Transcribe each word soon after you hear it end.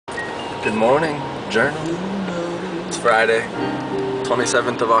Good morning, journal. It's Friday,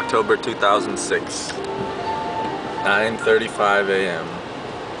 27th of October 2006, 9:35 a.m.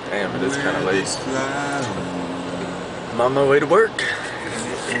 Damn, it is kind of late. I'm on my way to work.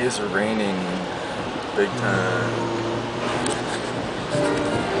 It is raining big time.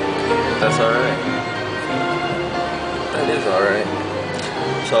 That's alright. That is alright.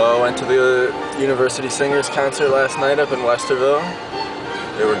 So I went to the University Singers concert last night up in Westerville.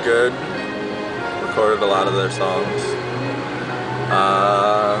 They were good. Recorded a lot of their songs.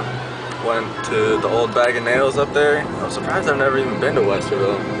 Went to the old Bag of Nails up there. I was surprised I've never even been to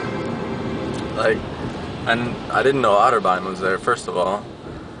Westerville. And I didn't know Otterbein was there, first of all.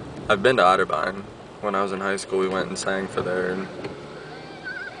 I've been to Otterbein. When I was in high school, we went and sang for their,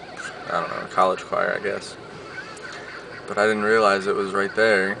 I don't know, college choir, I guess. But I didn't realize it was right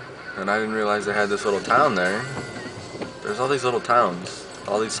there. And I didn't realize they had this little town there. There's all these little towns.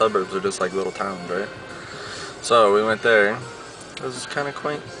 All these suburbs are just like little towns, right? So we went there. It was kind of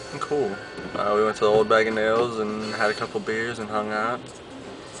quaint and cool. We went to the old Bag of Nails and had a couple beers and hung out.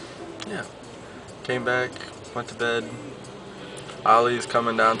 Yeah. Came back, went to bed. Ollie's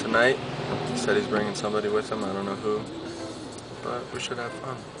coming down tonight. He said he's bringing somebody with him. I don't know who. But we should have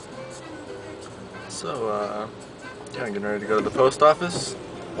fun. So, yeah, I'm getting ready to go to the post office.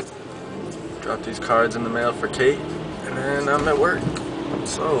 Drop these cards in the mail for Kate. And then I'm at work.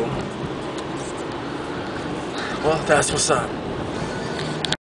 So, well, that's what's up.